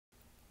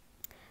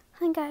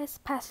Hi guys,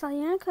 Pastel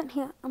Unicorn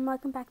here, and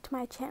welcome back to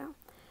my channel.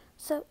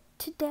 So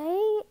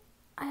today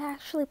I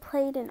actually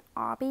played an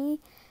obby.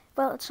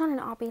 Well, it's not an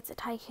obby, it's a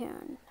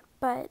tycoon,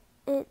 but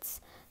it's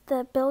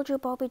the Build Your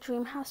Barbie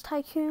Dream House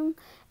Tycoon,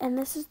 and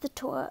this is the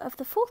tour of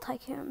the full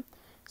tycoon.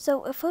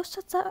 So it first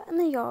starts out in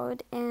the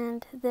yard,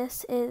 and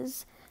this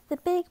is the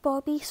big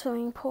Barbie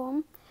swimming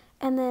pool,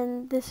 and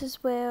then this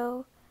is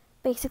where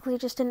basically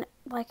just a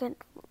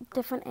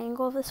different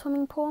angle of the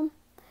swimming pool,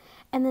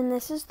 and then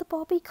this is the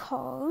Barbie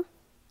car.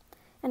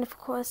 And of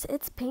course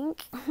it's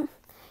pink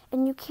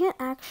and you can't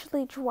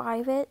actually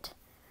drive it,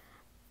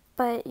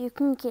 but you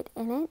can get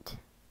in it.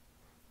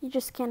 You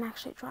just can't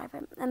actually drive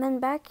it. And then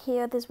back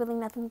here, there's really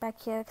nothing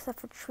back here except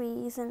for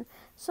trees and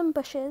some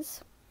bushes.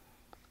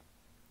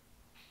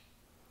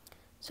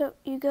 So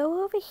you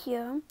go over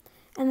here,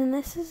 and then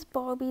this is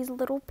Barbie's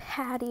little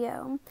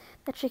patio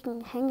that she can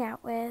hang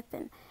out with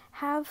and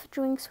have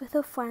drinks with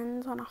her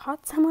friends on a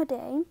hot summer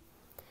day.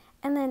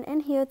 And then in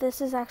here, this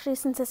is actually,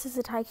 since this is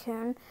a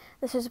tycoon,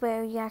 this is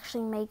where you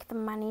actually make the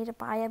money to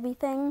buy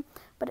everything,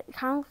 but it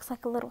kind of looks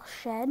like a little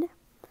shed.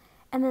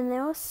 And then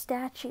there are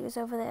statues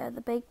over there, the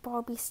big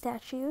Barbie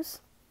statues.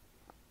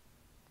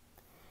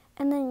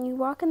 And then you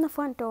walk in the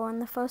front door,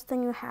 and the first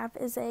thing you have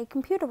is a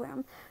computer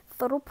room,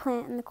 a little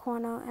plant in the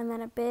corner, and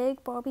then a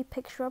big Barbie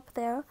picture up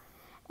there.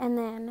 And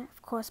then,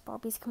 of course,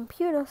 Barbie's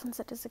computer, since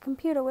it is a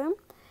computer room.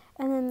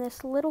 And then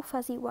this little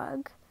fuzzy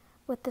rug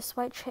with this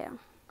white chair.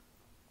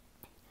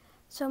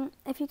 So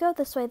if you go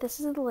this way, this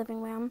is the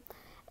living room,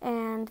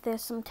 and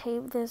there's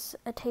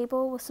a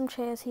table with some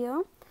chairs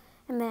here,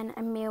 and then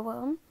a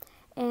mirror,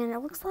 and it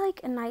looks like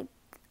a night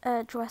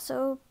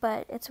dresser,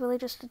 but it's really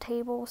just a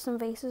table with some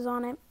vases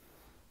on it.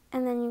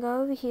 And then you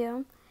go over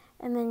here,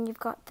 and then you've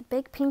got the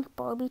big pink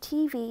Barbie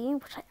TV,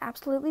 which I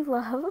absolutely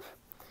love,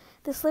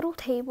 this little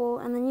table,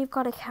 and then you've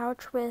got a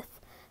couch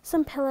with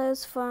some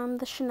pillows from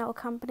the Chanel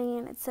company,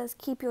 and it says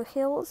keep your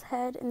heels,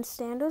 head, and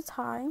standards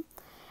high.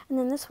 And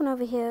then this one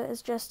over here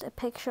is just a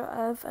picture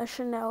of a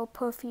Chanel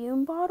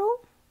perfume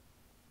bottle.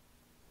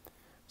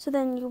 So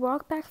then you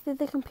walk back through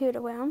the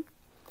computer room,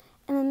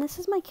 and then this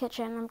is my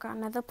kitchen. I've got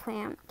another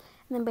plant,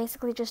 and then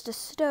basically just a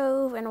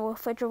stove and a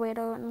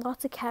refrigerator and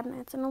lots of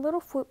cabinets and a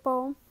little fruit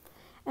bowl.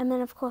 And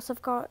then of course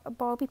I've got a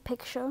Barbie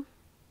picture.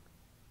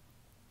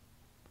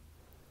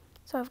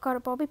 So I've got a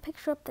Barbie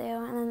picture up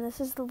there, and then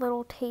this is the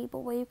little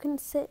table where you can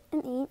sit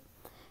and eat.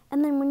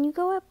 And then when you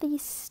go up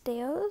these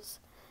stairs,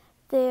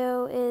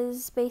 there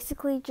is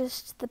basically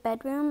just the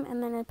bedroom,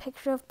 and then a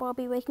picture of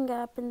Barbie waking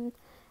up, and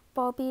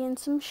Barbie in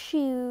some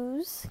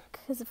shoes,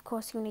 because of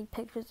course you need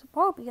pictures of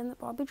Barbie in the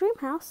Barbie Dream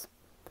House.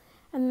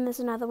 And then there's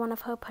another one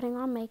of her putting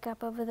on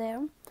makeup over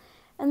there.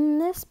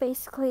 And this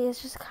basically is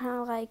just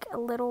kind of like a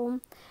little,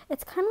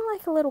 it's kind of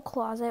like a little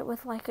closet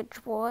with like a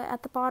drawer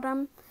at the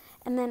bottom.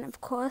 And then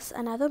of course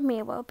another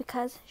mirror,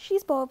 because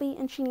she's Barbie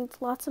and she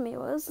needs lots of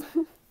mirrors.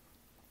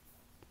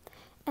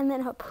 And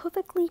then her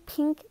perfectly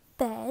pink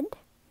bed,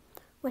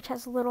 which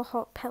has a little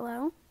hot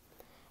pillow.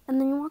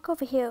 And then you walk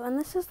over here, and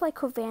this is like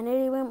her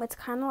vanity room. It's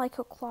kind of like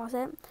her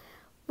closet,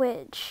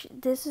 which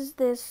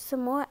there's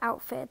some more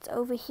outfits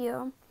over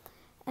here.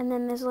 And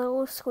then there's a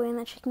little screen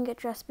that she can get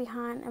dressed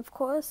behind. Of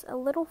course, a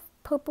little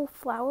purple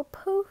flower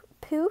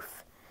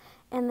poof.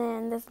 And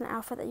then there's an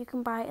outfit that you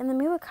can buy. And the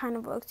mirror kind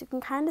of works. You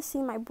can kind of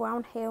see my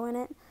brown hair in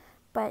it,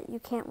 but you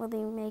can't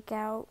really make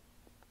out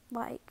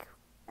like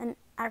an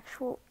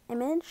actual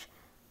image.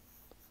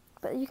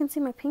 But you can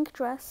see my pink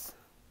dress.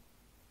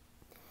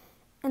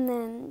 And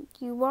then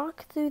you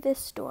walk through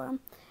this door,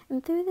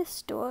 and through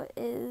this door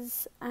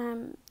is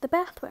the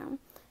bathroom.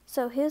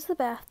 So here's the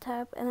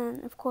bathtub, and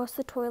then of course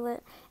the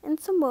toilet, and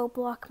some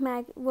Roblox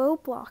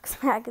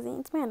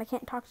magazines. Man, I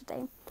can't talk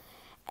today.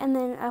 And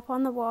then up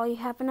on the wall you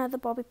have another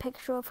Barbie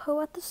picture of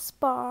her at the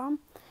spa,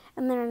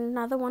 and then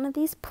another one of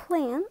these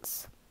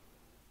plants.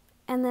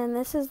 And then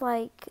this is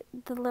like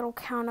the little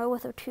counter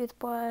with her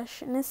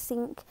toothbrush and a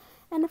sink,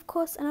 and of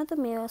course another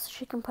mirror so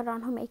she can put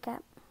on her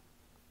makeup.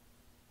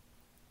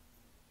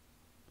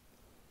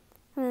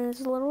 And then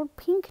there's a little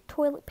pink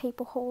toilet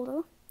paper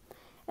holder.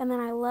 And then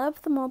I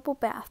love the marble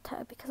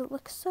bathtub because it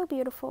looks so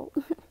beautiful.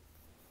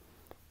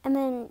 And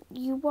then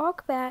you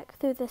walk back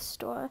through this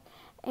door,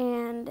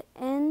 and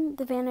in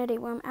the vanity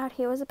room out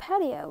here is a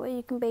patio where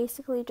you can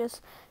basically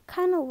just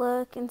kind of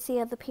look and see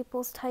other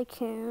people's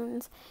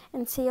tycoons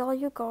and see all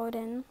your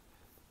garden.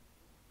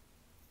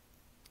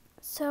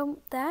 So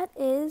that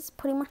is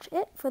pretty much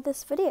it for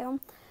this video.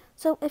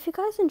 So if you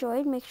guys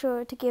enjoyed, make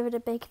sure to give it a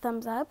big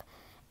thumbs up,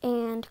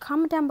 and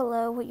comment down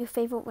below what your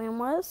favorite room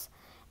was,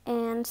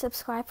 and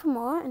subscribe for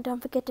more, and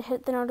don't forget to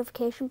hit the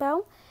notification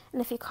bell.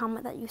 And if you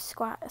comment that you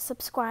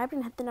subscribed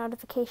and hit the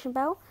notification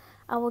bell,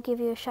 I will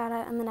give you a shout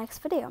out in the next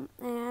video,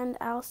 and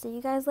I'll see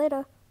you guys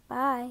later.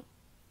 Bye.